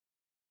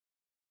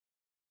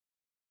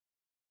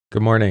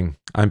Good morning.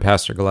 I'm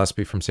Pastor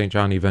Gillespie from St.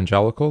 John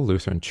Evangelical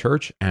Lutheran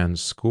Church and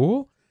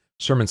School,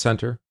 Sherman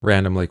Center,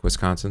 Random Lake,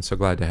 Wisconsin. So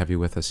glad to have you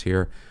with us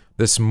here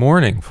this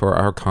morning for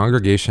our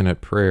congregation at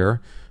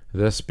prayer,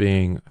 this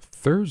being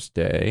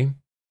Thursday,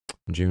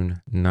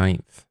 June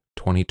 9th,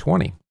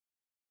 2020.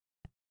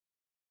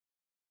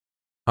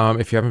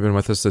 If you haven't been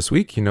with us this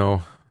week, you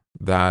know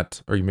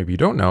that, or maybe you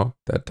don't know,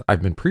 that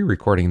I've been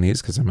pre-recording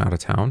these because I'm out of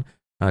town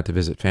to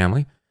visit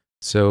family.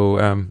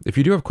 So if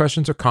you do have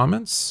questions or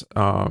comments,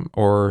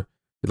 or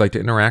you'd like to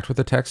interact with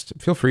the text,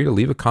 feel free to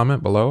leave a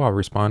comment below. I'll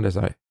respond as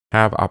I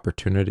have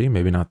opportunity,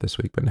 maybe not this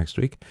week, but next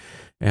week.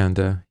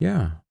 And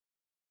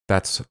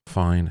that's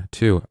fine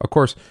too. Of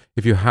course,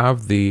 if you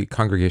have the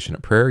congregation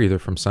at prayer, either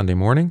from Sunday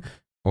morning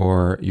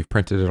or you've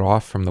printed it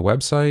off from the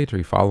website or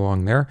you follow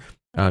along there,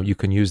 you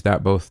can use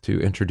that both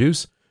to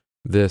introduce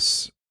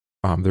this,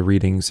 the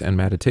readings and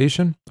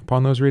meditation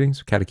upon those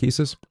readings,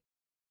 catechesis,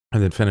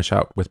 and then finish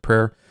out with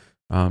prayer.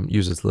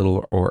 Use as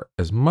little or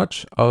as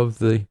much of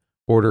the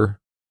order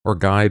or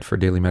guide for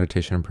daily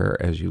meditation and prayer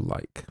as you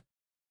like.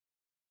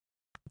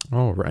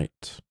 All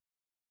right.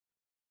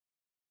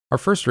 Our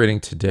first reading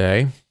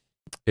today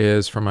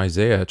is from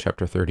Isaiah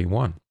chapter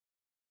 31.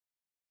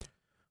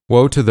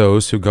 Woe to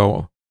those who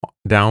go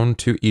down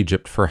to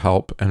Egypt for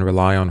help and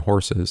rely on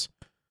horses,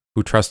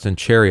 who trust in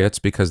chariots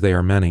because they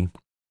are many,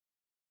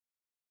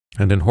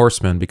 and in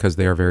horsemen because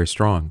they are very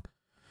strong,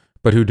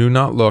 but who do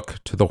not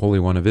look to the Holy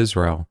One of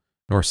Israel,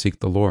 nor seek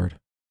the Lord.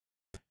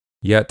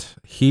 Yet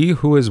he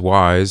who is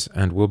wise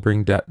and will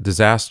bring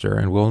disaster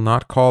and will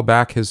not call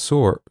back his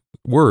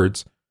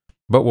words,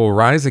 but will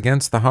rise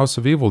against the house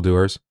of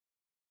evildoers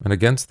and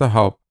against the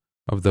help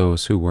of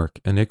those who work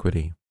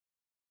iniquity.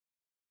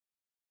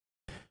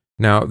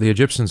 Now the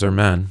Egyptians are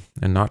men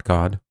and not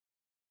God,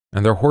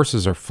 and their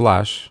horses are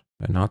flesh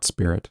and not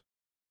spirit.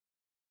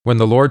 When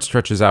the Lord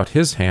stretches out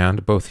his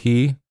hand, both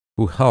he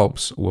who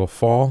helps will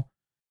fall,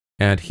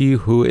 and he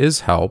who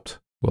is helped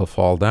will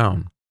fall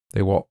down.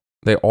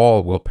 They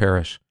all will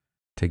perish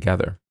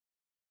together.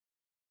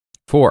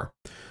 4.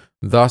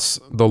 Thus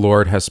the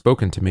Lord has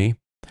spoken to me,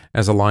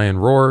 as a lion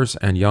roars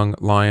and young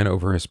lion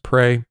over his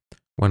prey,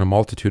 when a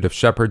multitude of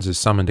shepherds is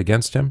summoned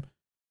against him.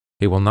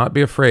 He will not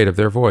be afraid of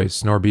their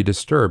voice, nor be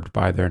disturbed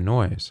by their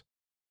noise.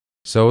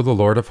 So the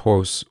Lord of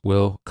hosts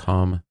will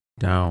come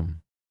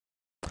down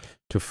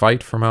to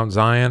fight for Mount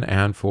Zion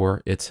and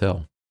for its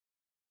hill.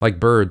 Like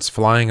birds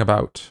flying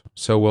about,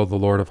 so will the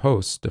Lord of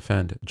hosts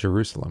defend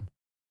Jerusalem.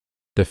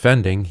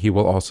 Defending, he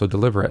will also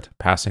deliver it.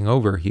 Passing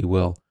over, he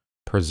will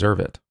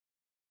preserve it.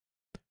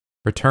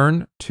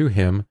 Return to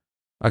him,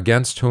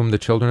 against whom the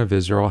children of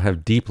Israel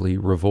have deeply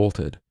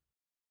revolted.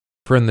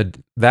 For in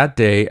that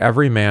day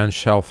every man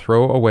shall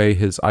throw away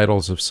his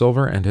idols of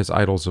silver and his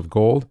idols of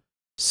gold,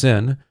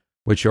 sin,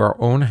 which your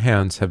own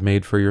hands have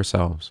made for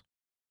yourselves.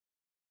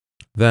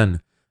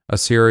 Then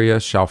Assyria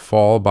shall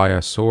fall by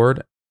a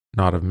sword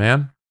not of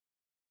man,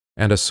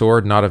 and a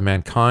sword not of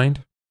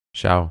mankind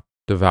shall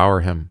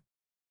devour him.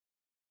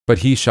 But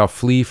he shall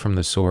flee from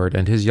the sword,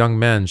 and his young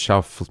men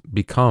shall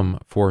become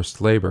forced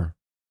labor.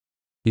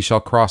 He shall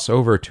cross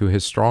over to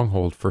his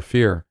stronghold for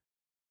fear,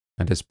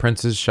 and his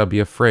princes shall be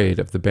afraid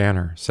of the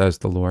banner, says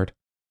the Lord,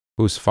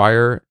 whose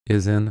fire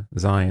is in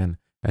Zion,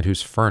 and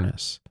whose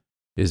furnace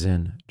is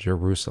in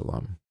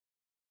Jerusalem.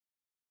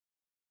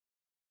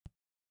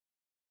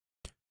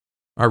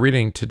 Our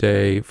reading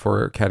today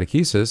for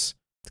catechesis,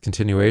 the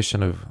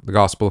continuation of the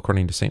Gospel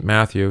according to St.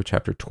 Matthew,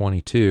 chapter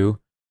 12,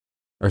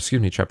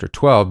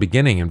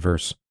 beginning in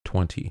verse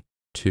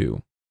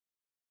 22.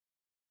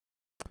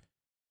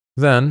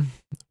 Then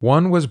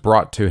one was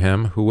brought to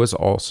him who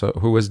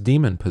was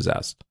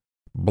demon-possessed,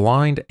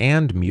 blind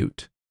and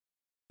mute,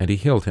 and he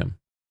healed him,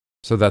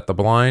 so that the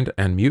blind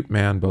and mute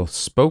man both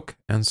spoke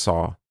and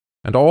saw.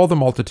 And all the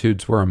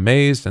multitudes were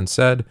amazed and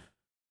said,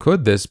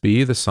 "Could this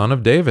be the Son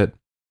of David?"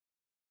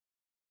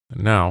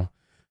 And now,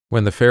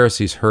 when the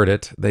Pharisees heard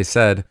it, they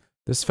said,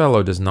 "This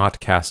fellow does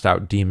not cast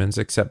out demons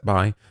except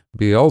by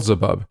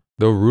Beelzebub,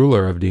 the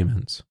ruler of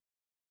demons."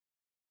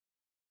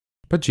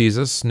 But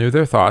Jesus knew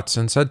their thoughts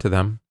and said to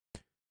them,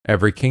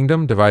 "Every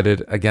kingdom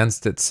divided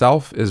against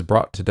itself is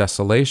brought to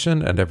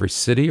desolation, and every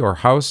city or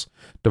house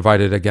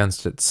divided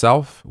against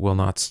itself will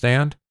not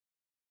stand.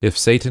 If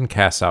Satan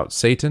casts out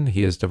Satan,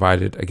 he is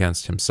divided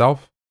against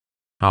himself.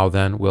 How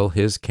then will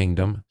his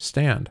kingdom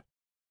stand?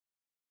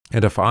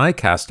 And if I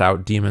cast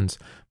out demons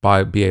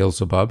by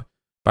Beelzebub,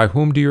 by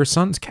whom do your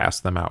sons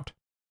cast them out?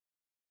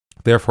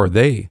 Therefore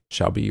they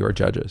shall be your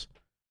judges.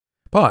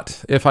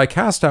 But if I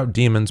cast out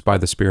demons by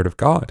the Spirit of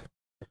God,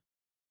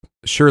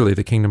 surely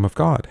the kingdom of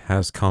God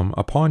has come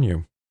upon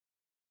you.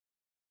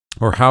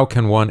 Or how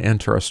can one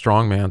enter a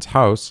strong man's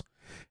house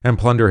and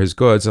plunder his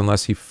goods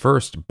unless he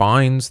first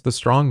binds the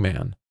strong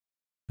man,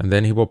 and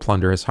then he will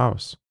plunder his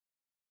house?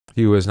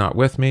 He who is not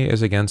with me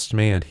is against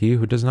me, and he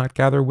who does not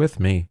gather with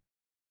me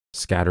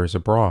scatters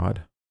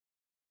abroad.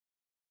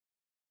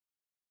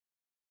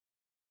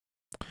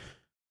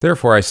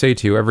 Therefore I say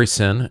to you, every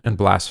sin and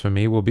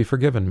blasphemy will be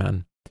forgiven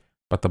men,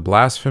 but the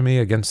blasphemy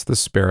against the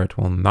Spirit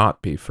will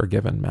not be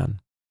forgiven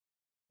men.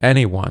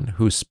 Anyone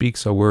who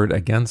speaks a word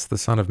against the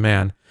Son of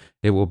Man,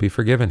 it will be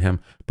forgiven him.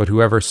 But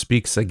whoever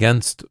speaks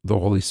against the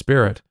Holy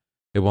Spirit,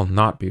 it will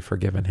not be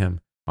forgiven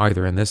him,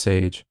 either in this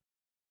age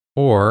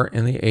or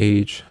in the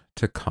age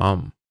to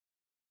come.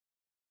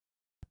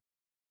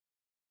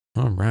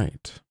 All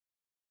right.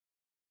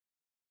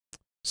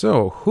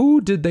 So,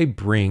 who did they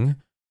bring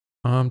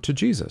to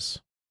Jesus?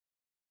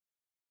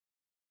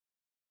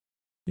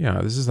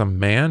 Yeah, this is a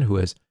man who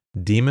is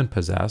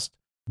demon-possessed,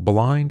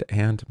 blind,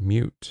 and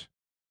mute.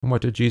 And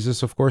what did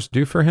Jesus, of course,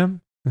 do for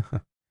him?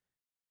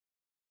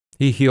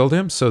 He healed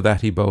him so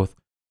that he both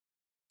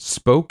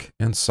spoke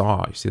and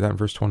saw. You see that in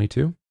verse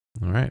 22?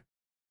 All right.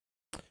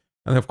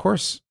 And of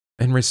course,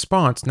 in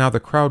response, now the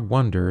crowd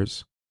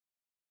wonders,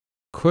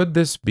 could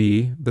this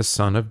be the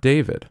son of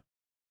David?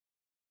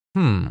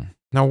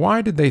 Now,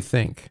 why did they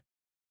think?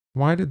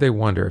 Why did they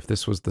wonder if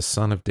this was the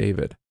son of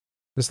David?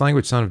 This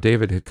language, son of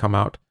David, had come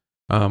out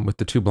with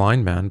the two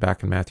blind men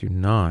back in Matthew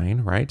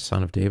 9, right?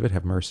 Son of David,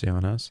 have mercy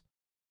on us.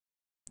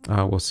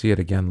 We'll see it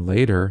again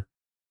later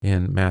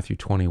in Matthew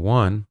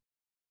 21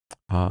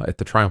 at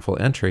the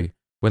triumphal entry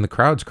when the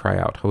crowds cry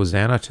out,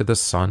 Hosanna to the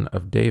Son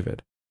of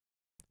David.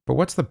 But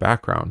what's the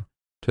background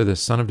to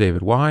this Son of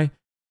David? Why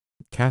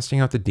casting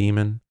out the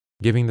demon,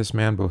 giving this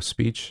man both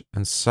speech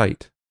and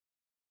sight?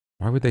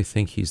 Why would they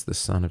think he's the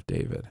Son of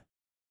David?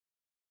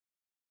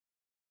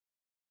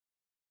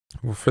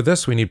 Well, for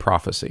this, we need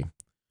prophecy.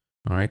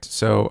 All right,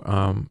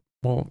 so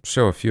we'll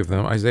show a few of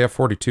them. Isaiah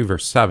 42,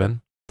 verse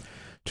 7.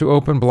 To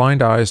open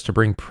blind eyes, to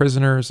bring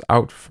prisoners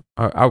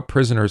out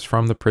prisoners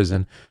from the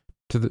prison,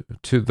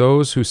 to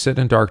those who sit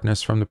in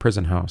darkness from the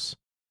prison house.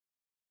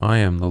 I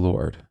am the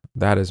Lord.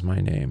 That is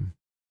my name.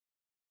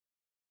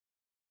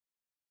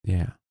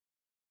 Yeah.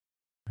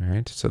 All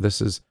right, so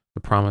this is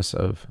the promise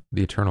of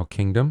the eternal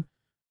kingdom.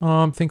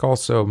 Think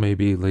also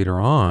maybe later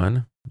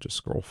on, just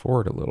scroll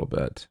forward a little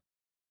bit.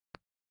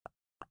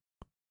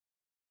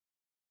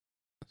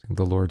 I think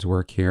the Lord's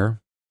work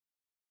here.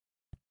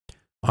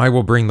 I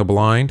will bring the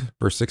blind,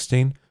 verse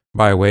 16,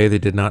 by a way they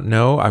did not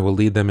know. I will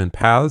lead them in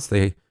paths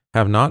they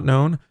have not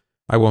known.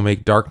 I will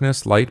make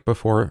darkness light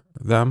before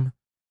them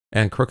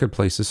and crooked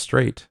places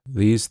straight.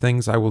 These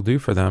things I will do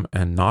for them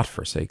and not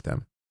forsake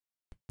them.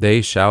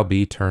 They shall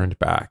be turned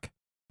back.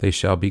 They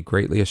shall be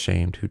greatly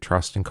ashamed who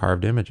trust in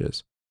carved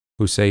images,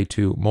 who say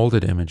to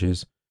molded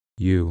images,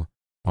 you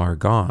are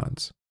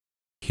gods.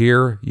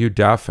 Hear, you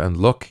deaf, and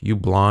look, you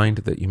blind,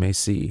 that you may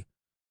see.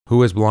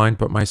 Who is blind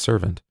but my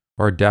servant,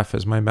 or deaf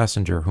as my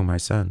messenger whom I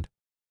send?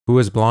 Who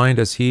is blind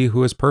as he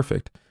who is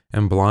perfect,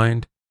 and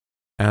blind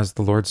as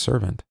the Lord's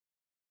servant?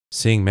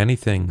 Seeing many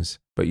things,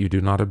 but you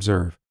do not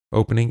observe,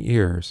 opening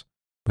ears,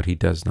 but he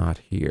does not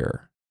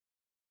hear.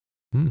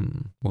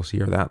 We'll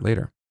hear that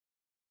later.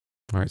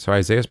 All right, so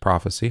Isaiah's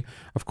prophecy.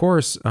 Of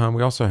course,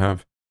 we also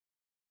have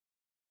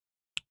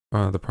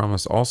the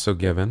promise also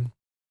given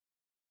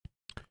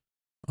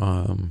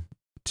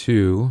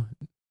to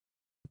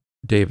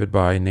David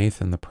by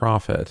Nathan the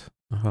prophet.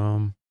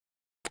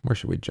 Where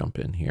should we jump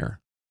in here?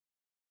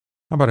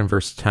 How about in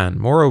verse 10?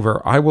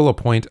 Moreover, I will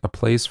appoint a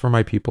place for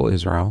my people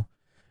Israel,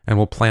 and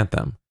will plant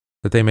them,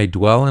 that they may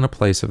dwell in a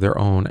place of their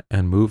own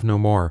and move no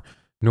more,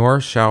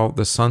 nor shall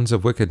the sons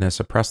of wickedness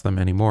oppress them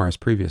any more as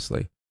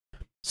previously,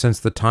 since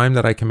the time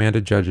that I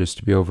commanded judges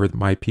to be over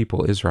my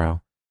people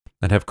Israel,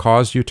 and have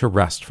caused you to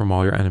rest from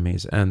all your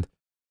enemies. And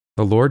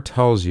the Lord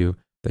tells you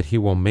that he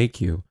will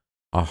make you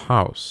a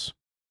house.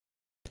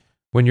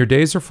 When your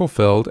days are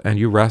fulfilled and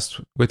you rest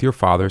with your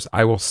fathers,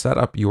 I will set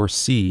up your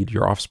seed,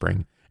 your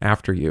offspring,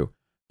 after you,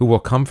 who will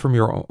come from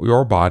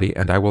your body,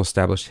 and I will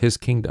establish his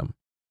kingdom.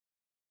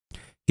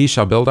 He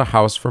shall build a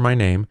house for my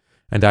name,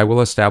 and I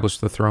will establish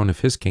the throne of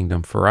his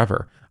kingdom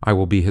forever. I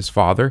will be his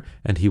father,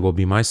 and he will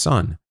be my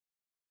son.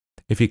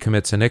 If he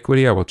commits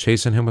iniquity, I will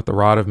chasten him with the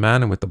rod of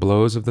men and with the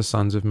blows of the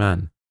sons of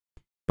men.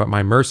 But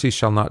my mercy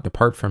shall not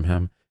depart from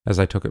him, as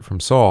I took it from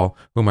Saul,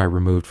 whom I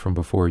removed from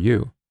before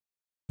you.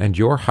 And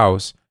your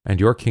house and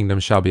your kingdom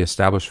shall be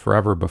established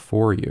forever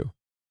before you.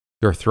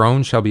 Your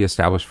throne shall be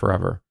established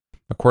forever.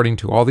 According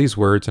to all these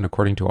words and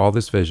according to all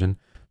this vision,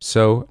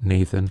 so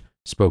Nathan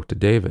spoke to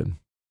David.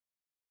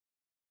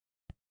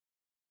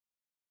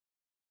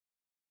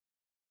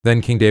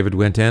 Then King David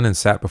went in and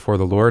sat before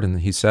the Lord,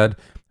 and he said,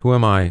 Who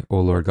am I, O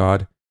Lord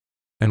God?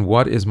 And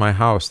what is my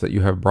house that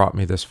you have brought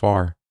me this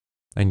far?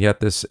 And yet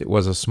this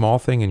was a small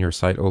thing in your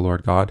sight, O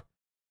Lord God.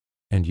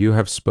 And you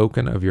have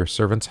spoken of your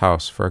servant's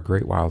house for a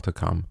great while to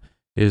come.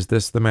 Is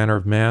this the manner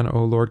of man,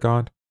 O Lord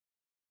God?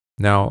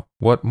 Now,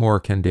 what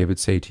more can David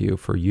say to you?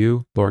 For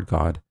you, Lord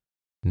God,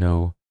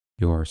 know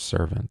your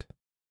servant.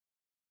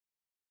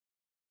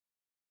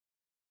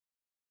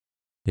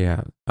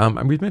 Yeah,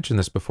 we've mentioned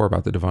this before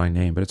about the divine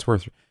name, but it's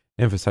worth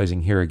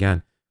emphasizing here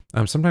again.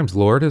 Sometimes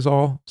Lord is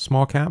all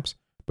small caps,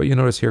 but you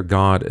notice here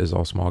God is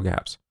all small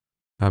caps.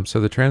 So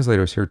the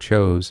translators here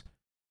chose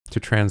to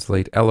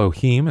translate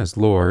Elohim as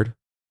Lord.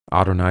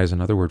 Adonai is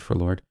another word for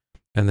Lord.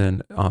 And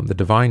then the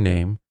divine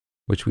name,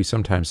 which we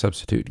sometimes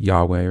substitute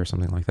Yahweh or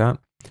something like that,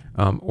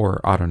 or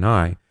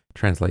Adonai,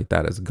 translate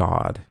that as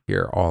God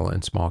here, all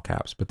in small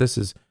caps. But this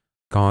is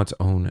God's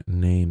own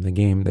name, the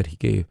name that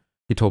he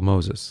told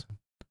Moses.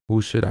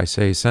 Who should I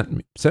say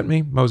sent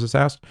me? Moses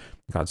asked.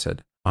 God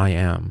said, I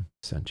am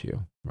sent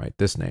you, right?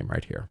 This name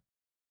right here.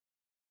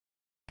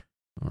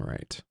 All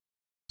right.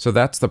 So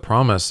that's the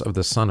promise of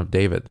the Son of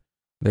David.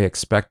 They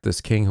expect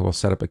this king who will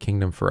set up a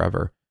kingdom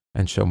forever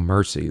and show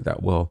mercy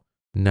that will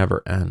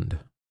never end.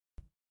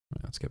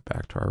 Let's get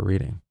back to our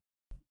reading.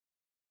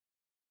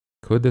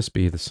 Could this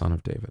be the Son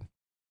of David?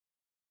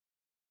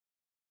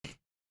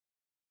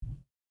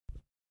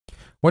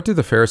 What do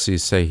the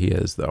Pharisees say he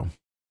is, though?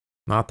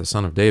 Not the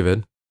Son of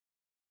David.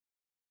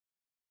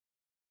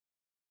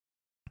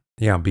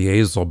 Yeah,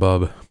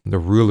 Beelzebub, the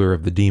ruler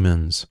of the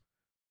demons,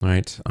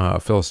 right?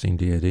 Philistine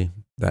deity.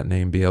 That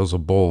name,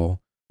 Beelzebul,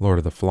 Lord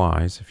of the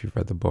Flies, if you've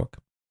read the book.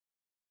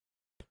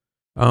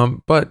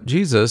 But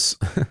Jesus,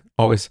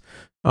 always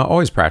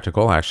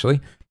practical,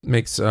 actually,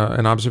 makes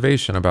an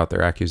observation about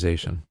their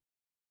accusation.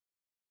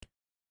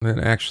 It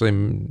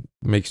actually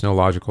makes no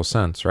logical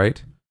sense,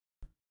 right?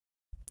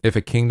 If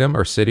a kingdom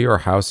or city or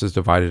house is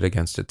divided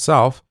against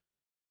itself,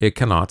 it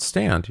cannot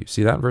stand. You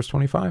see that in verse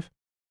 25?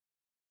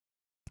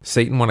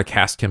 Satan want to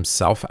cast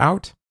himself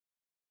out?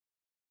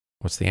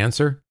 What's the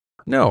answer?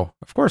 No,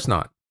 of course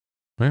not.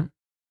 Right?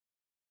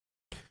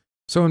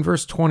 So in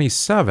verse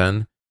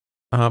 27,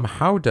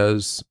 how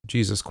does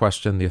Jesus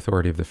question the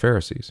authority of the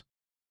Pharisees?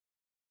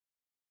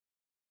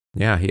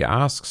 Yeah, he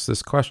asks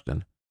this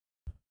question.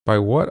 By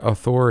what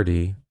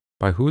authority,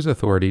 by whose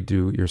authority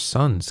do your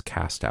sons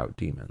cast out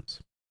demons?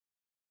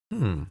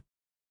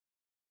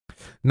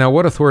 Now,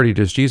 what authority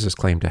does Jesus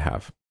claim to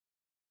have?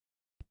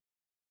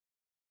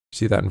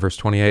 See that in verse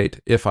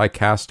 28. If I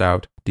cast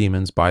out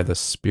demons by the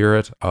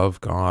Spirit of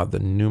God, the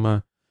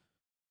pneuma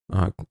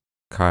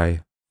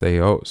kai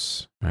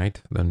theos, right?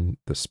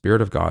 The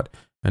Spirit of God.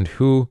 And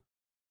who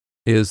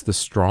is the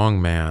strong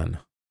man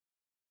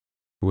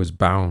who is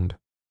bound?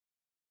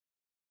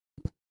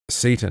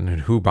 Satan.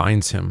 And who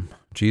binds him?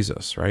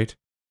 Jesus, right?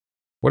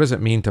 What does it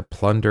mean to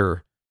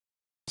plunder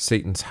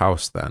Satan's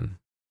house then?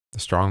 The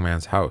strong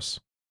man's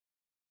house.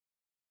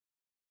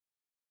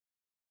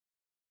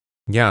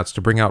 Yeah, it's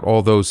to bring out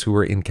all those who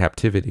are in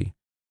captivity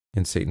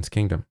in Satan's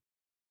kingdom.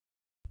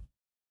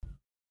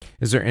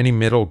 Is there any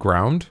middle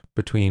ground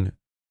between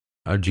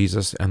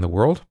Jesus and the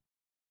world?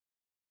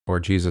 Or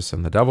Jesus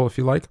and the devil, if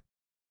you like?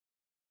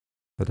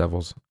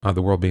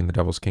 The world being the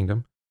devil's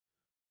kingdom?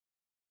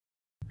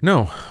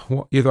 No,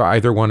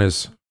 either one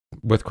is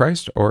with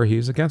Christ or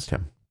he's against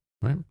him,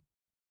 right?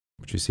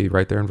 Which you see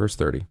right there in verse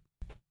 30.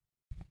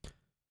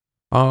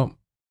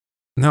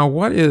 Now,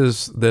 what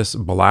is this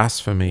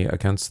blasphemy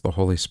against the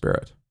Holy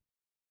Spirit?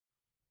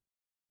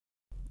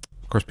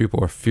 Of course,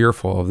 people are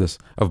fearful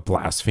of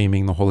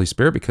blaspheming the Holy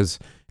Spirit because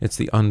it's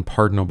the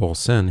unpardonable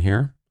sin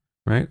here,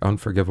 right?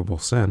 Unforgivable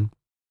sin.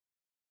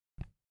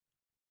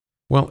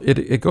 Well,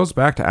 it goes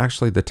back to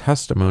actually the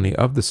testimony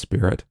of the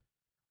Spirit,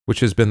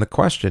 which has been the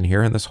question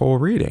here in this whole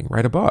reading,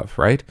 right above,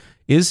 right?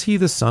 Is he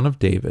the Son of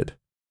David?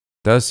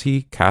 Does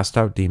he cast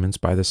out demons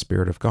by the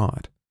Spirit of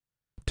God?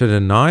 To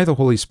deny the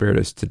Holy Spirit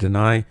is to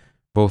deny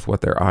both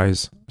what their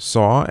eyes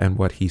saw and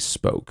what he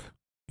spoke.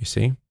 You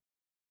see?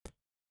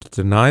 To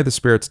deny the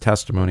Spirit's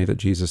testimony that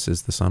Jesus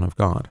is the Son of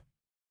God.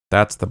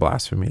 That's the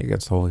blasphemy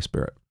against the Holy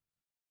Spirit.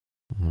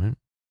 All right.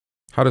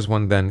 How does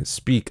one then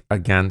speak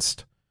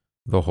against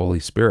the Holy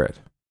Spirit?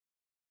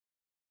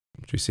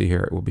 What you see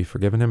here, it will be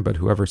forgiven him, but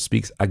whoever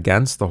speaks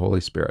against the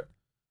Holy Spirit.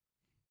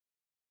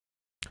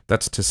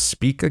 That's to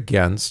speak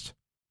against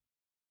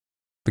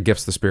the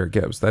gifts the Spirit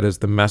gives. That is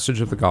the message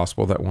of the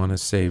gospel that one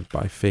is saved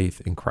by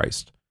faith in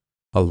Christ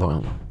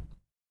alone.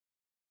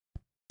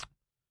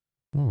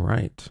 All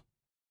right.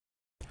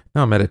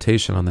 Now,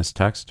 meditation on this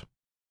text.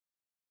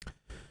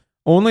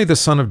 Only the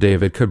Son of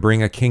David could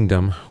bring a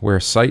kingdom where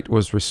sight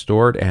was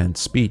restored and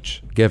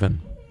speech given.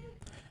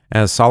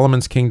 As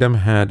Solomon's kingdom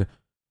had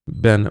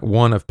been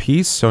one of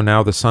peace, so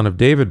now the Son of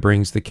David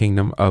brings the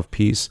kingdom of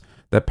peace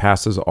that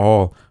passes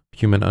all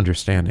human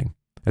understanding,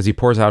 as he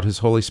pours out his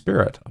Holy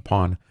Spirit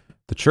upon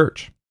the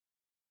church.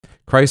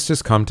 Christ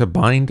has come to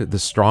bind the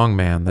strong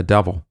man, the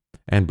devil,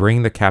 and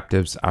bring the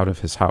captives out of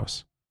his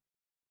house.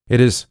 It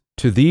is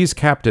to these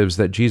captives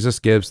that Jesus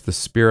gives the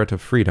spirit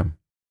of freedom.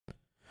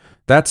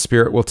 That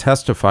spirit will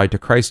testify to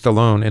Christ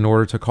alone in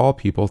order to call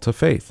people to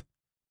faith.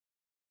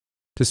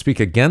 To speak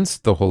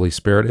against the Holy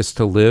Spirit is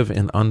to live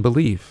in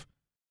unbelief,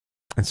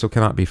 and so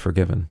cannot be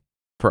forgiven.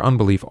 For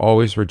unbelief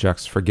always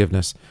rejects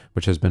forgiveness,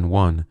 which has been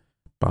won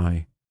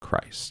by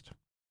Christ.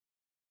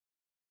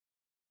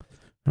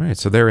 All right,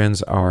 so there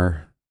ends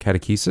our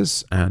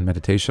catechesis and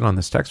meditation on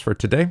this text for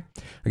today.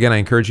 Again, I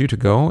encourage you to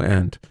go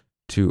and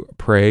to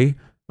pray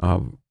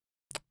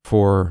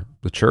for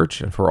the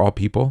church and for all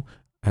people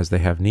as they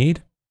have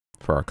need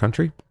for our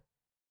country.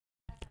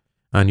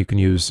 And you can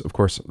use, of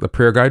course, the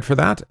prayer guide for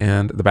that.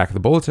 And the back of the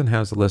bulletin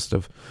has a list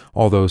of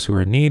all those who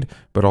are in need,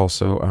 but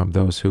also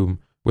those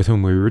with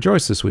whom we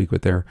rejoice this week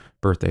with their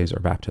birthdays or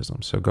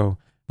baptisms. So go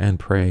and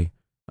pray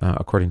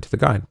according to the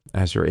guide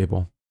as you're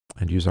able,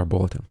 and use our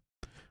bulletin.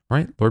 All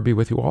right, Lord be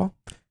with you all.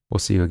 We'll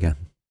see you again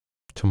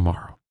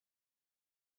tomorrow.